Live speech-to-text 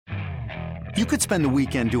You could spend the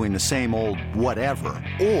weekend doing the same old whatever,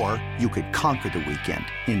 or you could conquer the weekend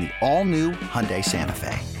in the all-new Hyundai Santa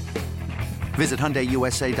Fe. Visit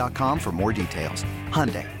HyundaiUSA.com for more details.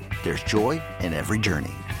 Hyundai, there's joy in every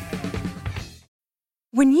journey.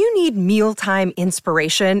 When you need mealtime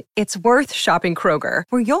inspiration, it's worth shopping Kroger,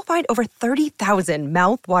 where you'll find over 30,000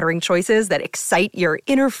 mouth-watering choices that excite your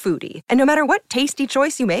inner foodie. And no matter what tasty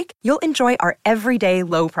choice you make, you'll enjoy our everyday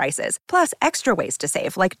low prices, plus extra ways to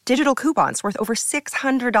save, like digital coupons worth over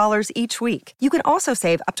 $600 each week. You can also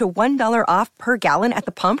save up to $1 off per gallon at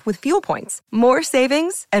the pump with fuel points. More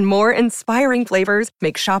savings and more inspiring flavors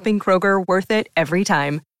make shopping Kroger worth it every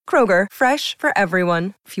time. Kroger, fresh for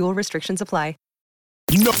everyone. Fuel restrictions apply.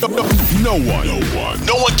 No one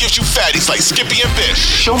gives you fatties like Skippy and Bish.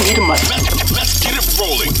 Show me the money. Let's get it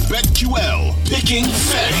rolling. BetQL, picking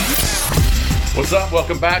fatties. What's up?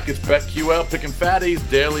 Welcome back. It's BetQL, picking fatties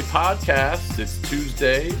daily podcast. It's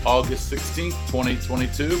Tuesday, August 16th,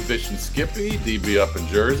 2022. Bish and Skippy, DB up in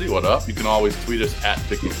Jersey. What up? You can always tweet us at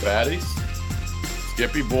picking fatties.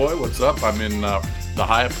 Skippy boy, what's up? I'm in the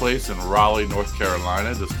Hyatt Place in Raleigh, North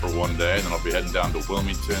Carolina, just for one day, and then I'll be heading down to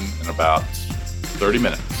Wilmington in about 30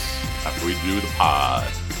 minutes after we do the pod.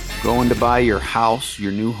 Going to buy your house,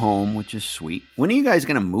 your new home, which is sweet. When are you guys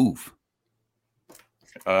going to move?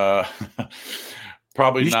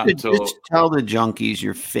 Probably not until. Just tell the junkies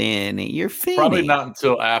you're fanning. Probably not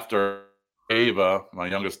until after Ava, my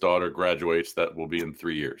youngest daughter, graduates. That will be in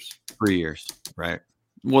 3 years. 3 years, right?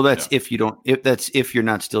 Well, that's if you're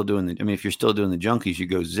not still doing the. I mean, if you're still doing the junkies, you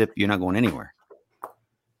go zip. You're not going anywhere.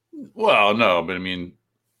 Well, no, but I mean,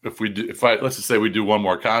 let's just say we do one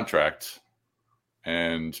more contract,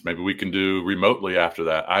 and maybe we can do remotely after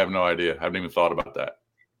that. I have no idea. I haven't even thought about that.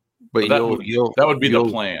 But that would be the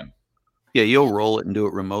plan. Yeah, you'll roll it and do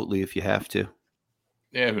it remotely if you have to.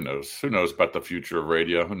 Yeah, who knows? Who knows about the future of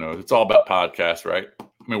radio? Who knows? It's all about podcasts, right? I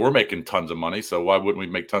mean, we're making tons of money, so why wouldn't we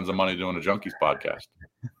make tons of money doing a Junkies podcast?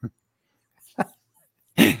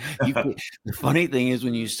 The funny thing is,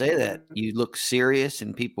 when you say that, you look serious,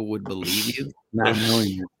 and people would believe you,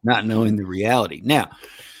 not knowing the reality. Now,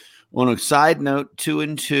 on a side note,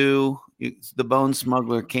 2-2, the Bone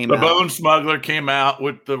Smuggler came out. The Bone Smuggler came out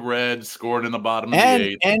with the red, scored in the bottom of the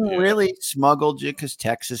eighth, and really smuggled you because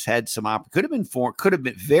Texas had some could have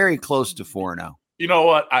been very close to 4-0. You know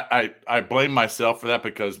what? I blame myself for that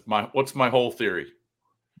because what's my whole theory?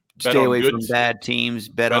 Stay away from bad teams.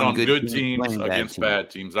 Bet on good teams against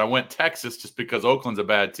bad teams. I went Texas just because Oakland's a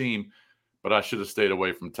bad team, but I should have stayed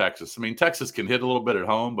away from Texas. I mean, Texas can hit a little bit at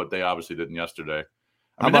home, but they obviously didn't yesterday.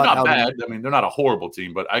 I mean, they're not bad. I mean, they're not a horrible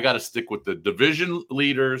team, but I got to stick with the division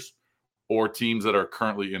leaders or teams that are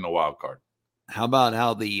currently in the wild card. How about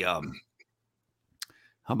how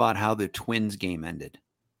the Twins game ended?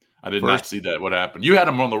 I did not see that. What happened? You had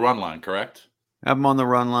them on the run line, correct? I have them on the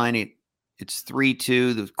run line. It's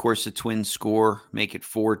 3-2. Of course, the Twins score, make it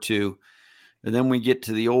 4-2. And then we get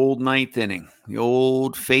to the old ninth inning, the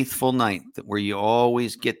old faithful ninth, where you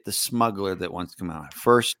always get the smuggler that wants to come out.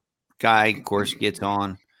 First guy, of course, gets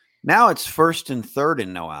on. Now it's first and third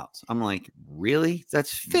and no outs. I'm like, really?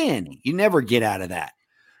 That's Finn. You never get out of that.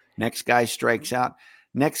 Next guy strikes out.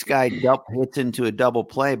 Next guy hits into a double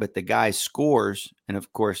play, but the guy scores. And,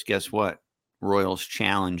 of course, guess what? Royals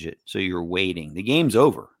challenge it. So you're waiting. The game's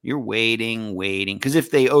over. You're waiting. Because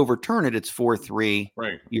if they overturn it, it's 4-3.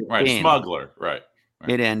 Right. Smuggler. Right.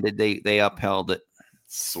 It ended. They upheld it.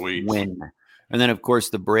 Sweet. Win. And then, of course,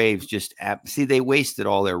 the Braves they wasted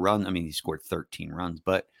all their runs. I mean, he scored 13 runs,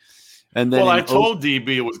 and then I told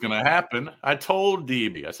DB it was going to happen. I told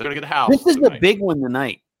DB. I said, "We're going to get a house." This is a big one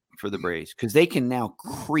tonight for the Braves because they can now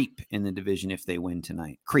creep in the division if they win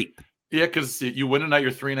tonight. Creep. Yeah, because you win tonight,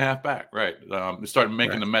 you're 3.5 back. Right. You start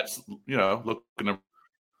making the Mets, look in the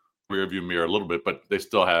rearview mirror a little bit, but they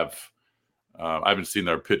still have. I haven't seen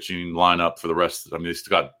their pitching lineup for the rest. I mean, they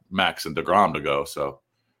still got Max and DeGrom to go. So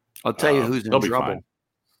I'll tell you who's in trouble.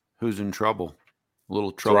 Who's in trouble? A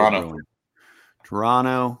little trouble.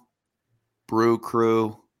 Toronto, Brew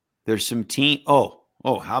Crew. There's some team. Oh,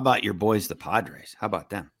 how about your boys, the Padres? How about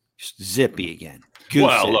them? Just zippy again.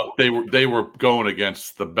 Look, they were going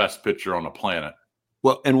against the best pitcher on the planet.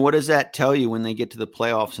 Well, and what does that tell you when they get to the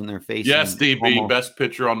playoffs and they're facing? Yes, DB, best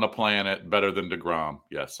pitcher on the planet, better than DeGrom.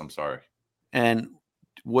 Yes, I'm sorry. And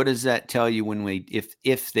what does that tell you when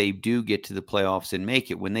if they do get to the playoffs and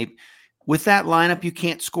make it? With that lineup, you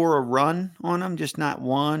can't score a run on them, just not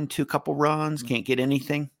one, two couple runs, can't get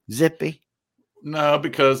anything. Zippy. No,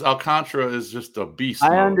 because Alcantara is just a beast.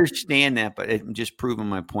 I understand that, but it's just proving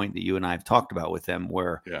my point that you and I have talked about with them,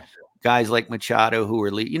 where guys like Machado who are,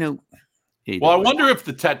 Well, I wonder if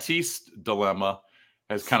the Tatis dilemma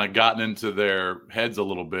has kind of gotten into their heads a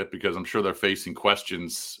little bit because I'm sure they're facing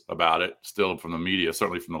questions about it still from the media,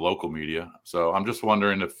 certainly from the local media. So I'm just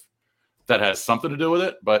wondering if that has something to do with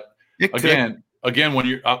it. But again, when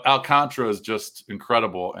you Alcantara is just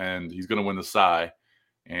incredible, and he's going to win the Cy,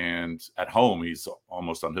 and at home he's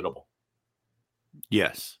almost unhittable.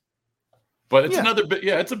 Yes, but it's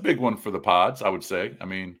it's a big one for the Pods, I would say. I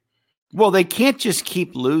mean, well, they can't just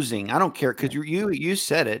keep losing. I don't care because you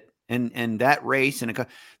said it. And that race and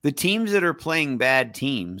the teams that are playing bad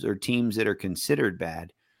teams or teams that are considered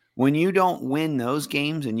bad, when you don't win those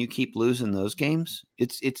games and you keep losing those games,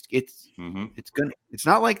 it's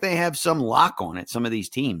not like they have some lock on it. Some of these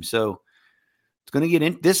teams, so it's going to get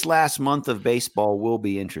in. This last month of baseball will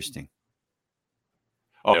be interesting.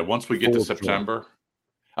 Oh, yeah, once we get to September.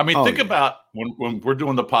 I mean, think about when we're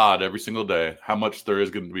doing the pod every single day, how much there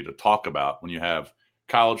is going to be to talk about when you have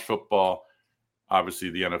college football, obviously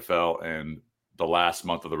the NFL, and the last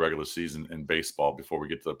month of the regular season in baseball before we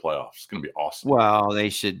get to the playoffs. It's going to be awesome. Well, they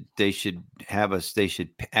should have us. They should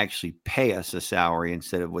actually pay us a salary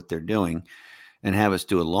instead of what they're doing, and have us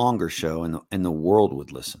do a longer show, and the world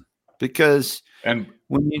would listen. Because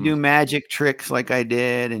when you do magic tricks like I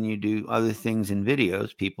did, and you do other things in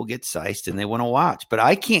videos, people get sized and they want to watch. But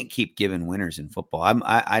I can't keep giving winners in football.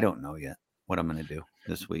 I don't know yet what I'm going to do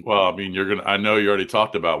this week. Well, I mean, I know you already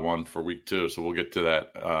talked about one for week 2, so we'll get to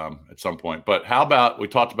that at some point. But how about we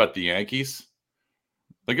talked about the Yankees?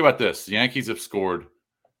 Think about this. The Yankees have scored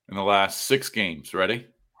in the last 6 games. Ready?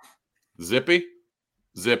 Zippy,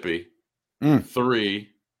 3,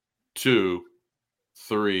 2,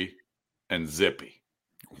 3, and Zippy.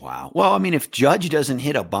 Wow. Well, I mean, if Judge doesn't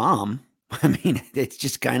hit a bomb, I mean, it's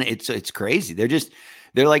just kind of it's crazy.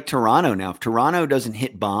 They're like Toronto now. If Toronto doesn't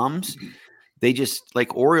hit bombs, they just,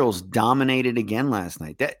 like, Orioles dominated again last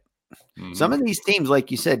night. Some of these teams,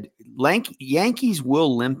 like you said, Yankees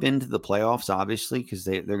will limp into the playoffs, obviously, because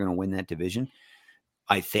they're going to win that division.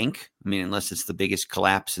 I think. I mean, unless it's the biggest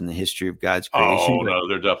collapse in the history of God's creation. Oh, no,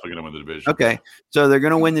 they're definitely going to win the division. Okay. So they're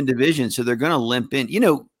going to win the division. So they're going to limp in.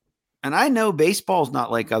 And I know baseball's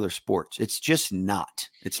not like other sports. It's just not.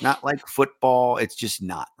 It's not like football. It's just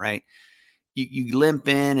not, right? You limp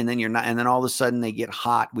in, and then you're not, and then all of a sudden they get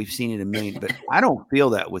hot. We've seen it a million, but I don't feel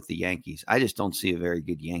that with the Yankees. I just don't see a very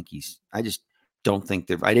good Yankees. I just don't think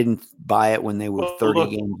I didn't buy it when they were 30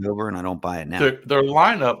 games over, and I don't buy it now. Their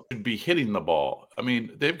lineup could be hitting the ball. I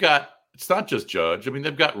mean, it's not just Judge. I mean,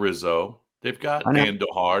 they've got Rizzo, they've got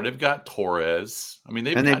Andujar, they've got Torres. I mean,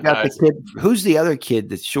 they've got guys. The kid. Who's the other kid?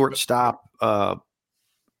 The shortstop. Felifa.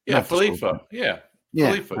 Yeah.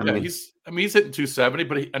 He's hitting 270,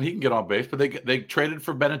 but he can get on base. But they traded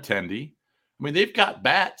for Benintendi. I mean, they've got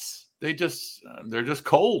bats. They're just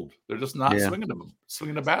cold. They're just not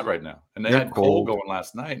swinging the bat right now. And they had Cole going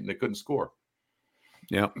last night, and they couldn't score.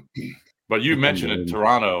 Yeah. But you mentioned it,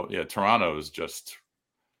 Toronto. Yeah, Toronto is just.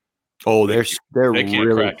 Oh, they can't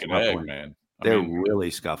really crack an egg, man. They're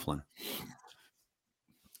really scuffling.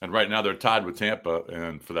 And right now they're tied with Tampa,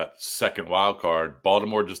 and for that second wild card,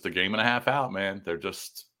 Baltimore just a game and a half out, man. They're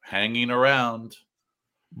just hanging around.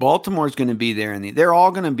 Baltimore's going to be there, and they're all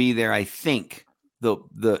going to be there. I think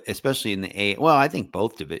especially in the A. Well, I think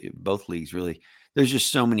both leagues really. There's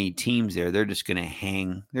just so many teams there. They're just going to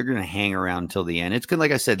hang. They're going to hang around until the end. It's good.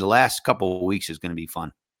 Like I said, the last couple of weeks is going to be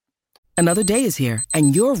fun. Another day is here,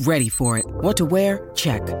 and you're ready for it. What to wear?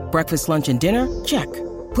 Check. Breakfast, lunch, and dinner? Check.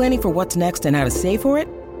 Planning for what's next and how to save for it?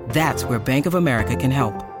 That's where Bank of America can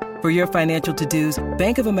help. For your financial to-dos,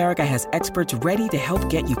 Bank of America has experts ready to help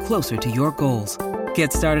get you closer to your goals.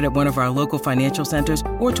 Get started at one of our local financial centers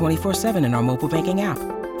or 24/7 in our mobile banking app.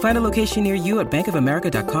 Find a location near you at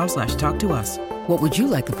bankofamerica.com/talktous. What would you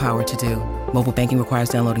like the power to do? Mobile banking requires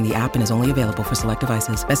downloading the app and is only available for select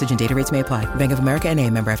devices. Message and data rates may apply. Bank of America N.A.,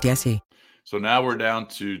 member FDIC. So now we're down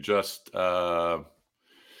to just, the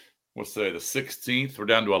 16th. We're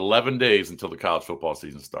down to 11 days until the college football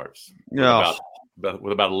season starts. Yeah.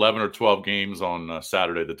 With about 11 or 12 games on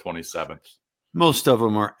Saturday, the 27th. Most of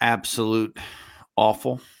them are absolute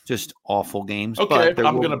awful, just awful games. Okay, but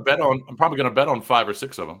I'm probably going to bet on 5 or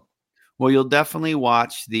 6 of them. Well, you'll definitely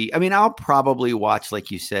watch I'll probably watch,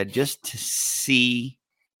 like you said, just to see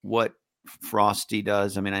what Frosty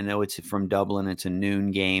does. I mean, I know it's from Dublin. It's a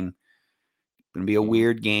noon game. It's going to be a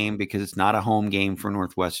weird game because it's not a home game for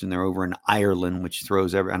Northwestern. They're over in Ireland, which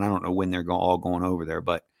throws and I don't know when they're all going over there,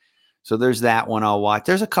 but so there's that one I'll watch.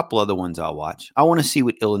 There's a couple other ones I'll watch. I want to see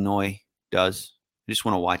what Illinois does. I just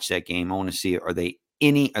want to watch that game. I want to see, are they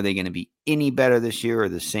going to be any better this year or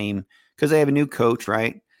the same? Because they have a new coach,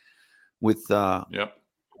 right? With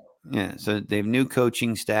Yeah, so they have new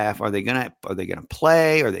coaching staff. Are they gonna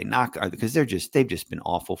play? Are they not? Because they've just been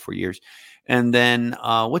awful for years. And then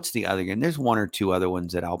what's the other game? There's one or two other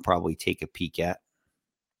ones that I'll probably take a peek at.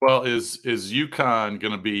 Well, is UConn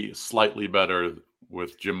going to be slightly better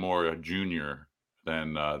with Jim Mora Jr.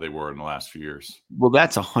 than they were in the last few years? Well,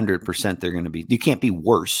 that's 100%. They're going to be. You can't be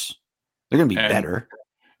worse. They're going to be better.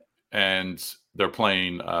 And they're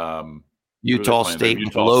playing Utah State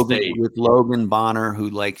with Logan Bonner, who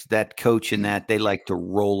likes that coach in that they like to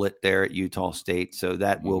roll it there at Utah State. So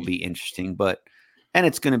that will be interesting. And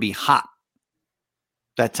it's going to be hot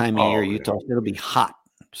that time of year. Utah State will be hot.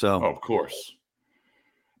 So of course.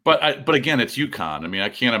 But again, it's UConn. I mean, I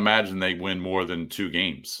can't imagine they win more than 2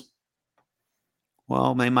 games.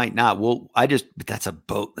 Well, they might not. Well, but that's a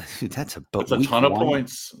boat. That's a boat. That's a ton of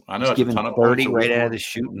points. I know. It's given 30 right out of the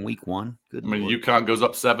chute in week 1. Good. I mean, UConn goes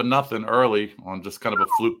up 7-0 early on just kind of a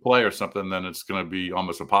fluke play or something, then it's going to be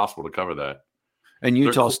almost impossible to cover that. And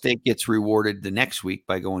Utah State gets rewarded the next week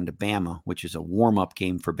by going to Bama, which is a warm-up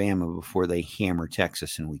game for Bama before they hammer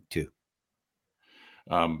Texas in week 2.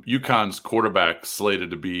 UConn's quarterback slated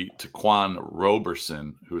to be Taquan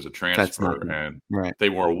Roberson, who is a transfer, and they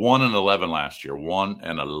were 1-11 last year.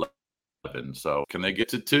 1-11. So can they get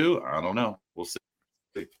to 2? I don't know. We'll see.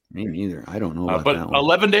 Me neither. I don't know about but that one.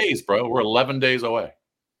 11 days, bro. We're 11 days away.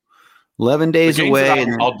 11 days away.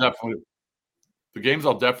 The games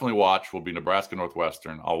I'll definitely watch will be Nebraska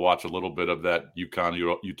Northwestern. I'll watch a little bit of that UConn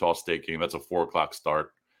Utah State game. That's a 4:00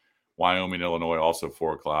 start. Wyoming, Illinois, also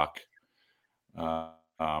 4:00.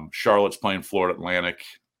 Charlotte's playing Florida Atlantic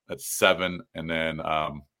at 7, and then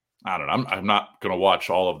I don't know. I'm not going to watch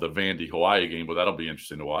all of the Vandy Hawaii game, but that'll be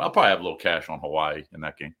interesting to watch. I'll probably have a little cash on Hawaii in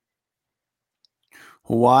that game.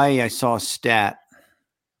 Hawaii, I saw a stat.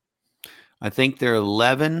 I think they're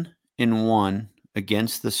 11-1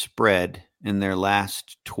 against the spread in their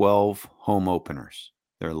last 12 home openers.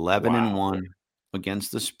 They're 11-1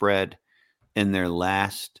 against the spread in their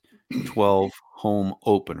last 12 home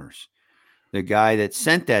openers. The guy that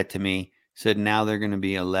sent that to me said now they're going to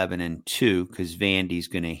be 11-2 because Vandy's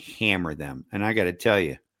going to hammer them. And I got to tell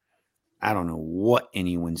you, I don't know what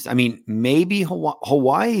anyone's. I mean, maybe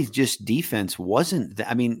Hawaii's just defense wasn't.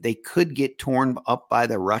 I mean, they could get torn up by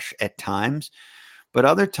the rush at times, but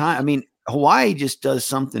other times, I mean, Hawaii just does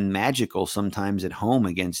something magical sometimes at home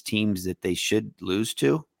against teams that they should lose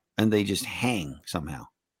to, and they just hang somehow.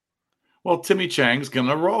 Well, Timmy Chang's going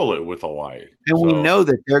to roll it with Hawaii. And we know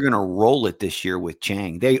that they're going to roll it this year with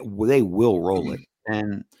Chang. They will roll it.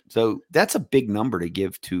 And so that's a big number to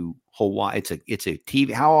give to Hawaii. It's a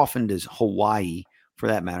TV. How often does Hawaii, for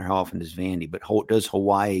that matter, how often does Vandy, but does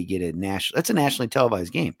Hawaii get a national? That's a nationally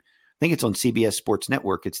televised game. I think it's on CBS Sports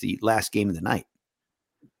Network. It's the last game of the night.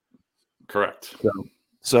 Correct.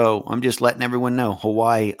 So I'm just letting everyone know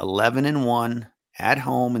Hawaii 11-1 at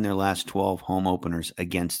home in their last 12 home openers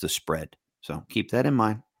against the spread. So keep that in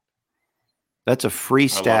mind. That's a free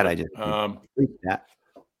stat. I just free stat.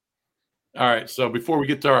 All right. So before we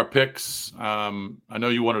get to our picks, I know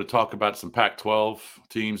you wanted to talk about some Pac-12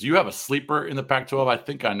 teams. You have a sleeper in the Pac-12. I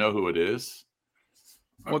think I know who it is.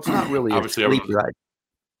 Well, it's not really a sleeper.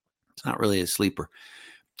 It's not really a sleeper.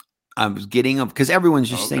 I was getting them because everyone's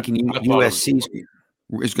just thinking USC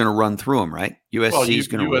is going to run through them, right? USC is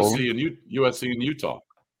going to roll. USC and Utah.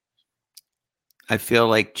 I feel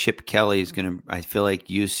like Chip Kelly is going to. I feel like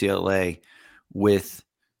UCLA with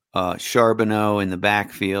Charbonneau in the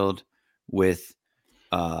backfield with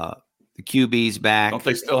the QBs back. Don't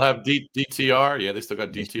they still have DTR? Yeah, they still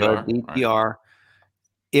got DTR. DTR. Right.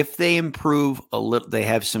 If they improve a little, they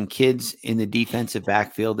have some kids in the defensive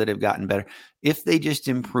backfield that have gotten better. If they just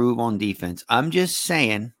improve on defense, I'm just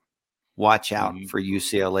saying, watch out for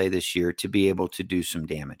UCLA this year to be able to do some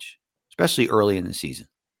damage, especially early in the season.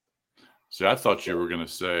 See, I thought you were going to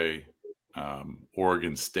say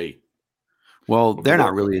Oregon State. Well, they're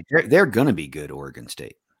not really. They're going to be good, Oregon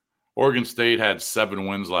State. Oregon State had 7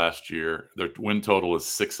 wins last year. Their win total is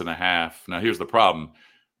 6.5. Now, here's the problem.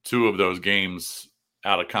 2 of those games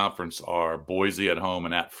out of conference are Boise at home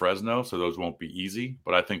and at Fresno, so those won't be easy,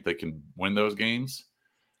 but I think they can win those games.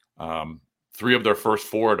 3 of their first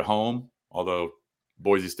 4 at home, although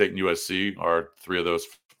Boise State and USC are 2 of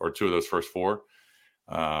those first 4.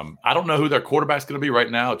 I don't know who their quarterback's going to be right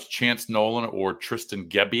now. It's Chance Nolan or Tristan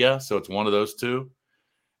Gebbia, so it's one of those 2.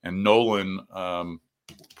 And Nolan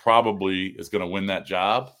probably is going to win that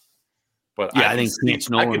job. But yeah, I think Chance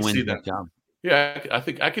Nolan wins that job. Yeah, I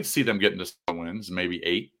think I could see them getting to some wins, maybe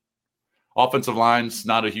 8. Offensive line's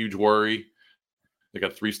not a huge worry. They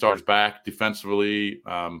got 3 stars back defensively.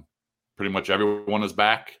 Pretty much everyone is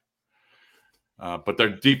back. But their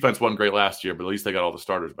defense wasn't great last year, but at least they got all the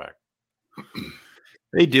starters back.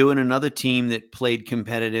 They do. And another team that played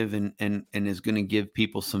competitive and is going to give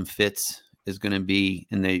people some fits is going to be,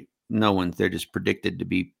 and they're just predicted to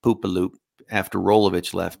be poop-a-loop after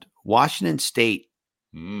Rolovich left. Washington State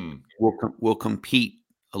will compete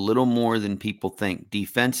a little more than people think.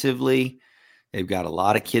 Defensively, they've got a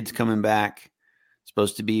lot of kids coming back.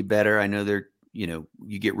 Supposed to be better. I know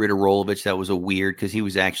you get rid of Rolovich. That was a weird because he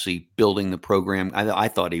was actually building the program. I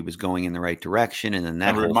thought he was going in the right direction. And then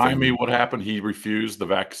that remind me what happened. He refused the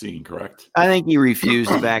vaccine, correct? I think he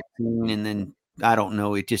refused the vaccine. And then I don't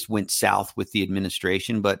know. It just went south with the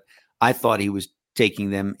administration. But I thought he was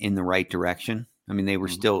taking them in the right direction. I mean,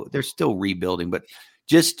 they're still rebuilding, but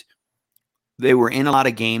they were in a lot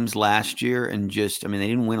of games last year and they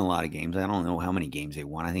didn't win a lot of games. I don't know how many games they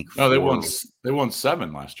won. I think they won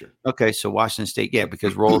 7 last year. Okay. So Washington State,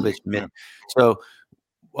 because Rolovich missed. So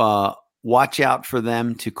watch out for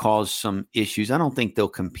them to cause some issues. I don't think they'll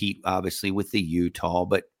compete obviously with the Utah,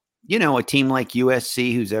 but a team like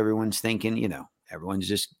USC, who's everyone's thinking, everyone's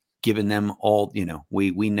just giving them all,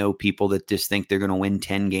 we know people that just think they're going to win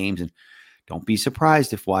 10 games, and don't be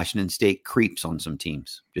surprised if Washington State creeps on some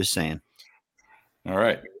teams. Just saying. All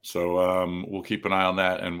right. So we'll keep an eye on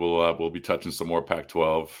that, and we'll be touching some more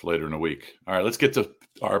Pac-12 later in the week. All right, let's get to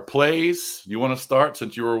our plays. You want to start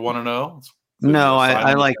since you were 1-0? No,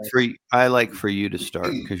 I like for you to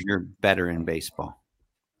start because you're better in baseball.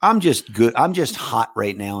 I'm just good. I'm just hot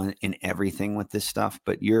right now in everything with this stuff,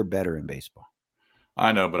 but you're better in baseball.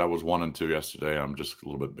 I know, but I was 1-2 yesterday. I'm just a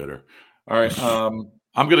little bit bitter. All right.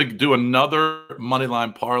 I'm going to do another money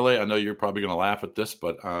line parlay. I know you're probably going to laugh at this,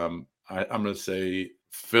 but I'm going to say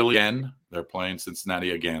Philly again. They're playing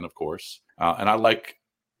Cincinnati again, of course. And I like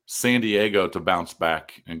San Diego to bounce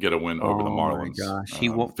back and get a win over the Marlins. Oh, my gosh. He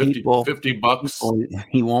won't, $50.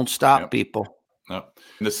 He won't stop people. Yep.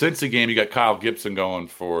 In the Cincy game, you got Kyle Gibson going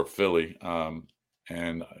for Philly,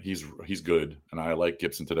 and he's good. And I like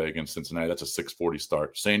Gibson today against Cincinnati. That's a 640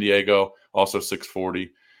 start. San Diego, also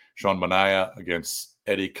 640. Sean Manaea against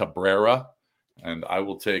Eddie Cabrera. And I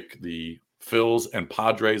will take the Phils and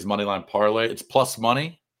Padres moneyline parlay. It's plus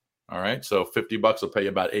money. All right. So $50 will pay you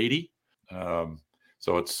about 80.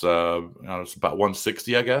 So it's about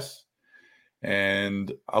 160, I guess.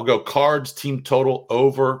 And I'll go Cards team total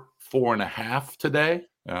over 4.5 today.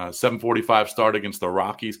 7:45 start against the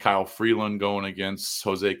Rockies. Kyle Freeland going against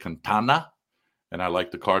Jose Quintana. And I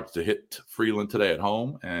like the Cards to hit Freeland today at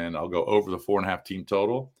home. And I'll go over the 4.5 team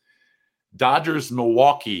total. Dodgers,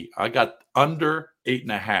 Milwaukee. I got under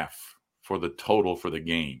 8.5 for the total for the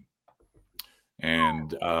game.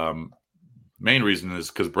 And main reason is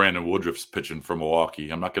because Brandon Woodruff's pitching for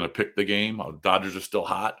Milwaukee. I'm not going to pick the game. Dodgers are still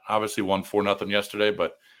hot. Obviously won 4-0 yesterday,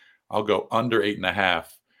 but I'll go under 8.5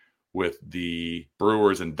 with the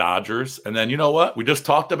Brewers and Dodgers. And then you know what? We just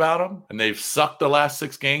talked about them, and they've sucked the last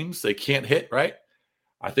 6 games. They can't hit, right?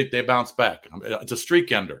 I think they bounce back. It's a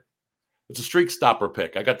streak ender. It's a streak stopper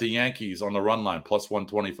pick. I got the Yankees on the run line, plus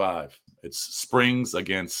 125. It's Springs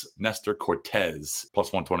against Nestor Cortez,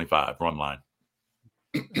 plus 125 run line.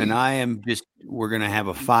 And we're going to have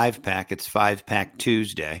a 5-pack. It's 5-pack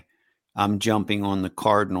Tuesday. I'm jumping on the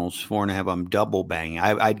Cardinals 4.5. I'm double banging.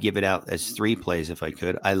 I'd give it out as 3 plays if I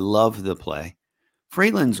could. I love the play.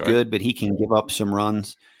 Freeland's good, but he can give up some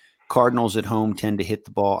runs. Cardinals at home tend to hit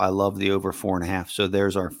the ball. I love the over 4.5. So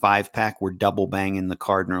there's our 5-pack. We're double banging the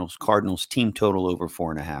Cardinals. Cardinals team total over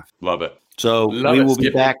 4.5. Love it. So we will be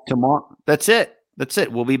back tomorrow. That's it.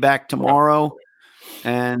 We'll be back tomorrow,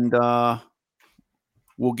 and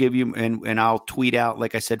we'll give you and I'll tweet out,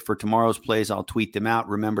 like I said, for tomorrow's plays. I'll tweet them out.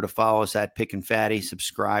 Remember to follow us at Pick and Fatty.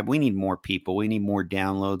 Subscribe. We need more people. We need more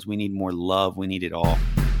downloads. We need more love. We need it all.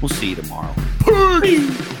 We'll see you tomorrow.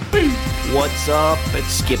 What's up? It's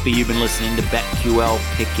Skippy. You've been listening to BetQL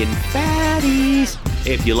Pickin' Fatties.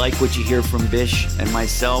 If you like what you hear from Bish and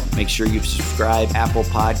myself, make sure you subscribe. Apple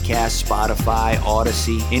Podcasts, Spotify,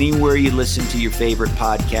 Odyssey, anywhere you listen to your favorite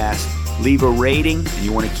podcast. Leave a rating, and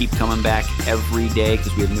you want to keep coming back every day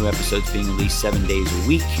because we have new episodes being released 7 days a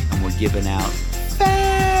week, and we're giving out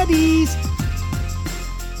fatties.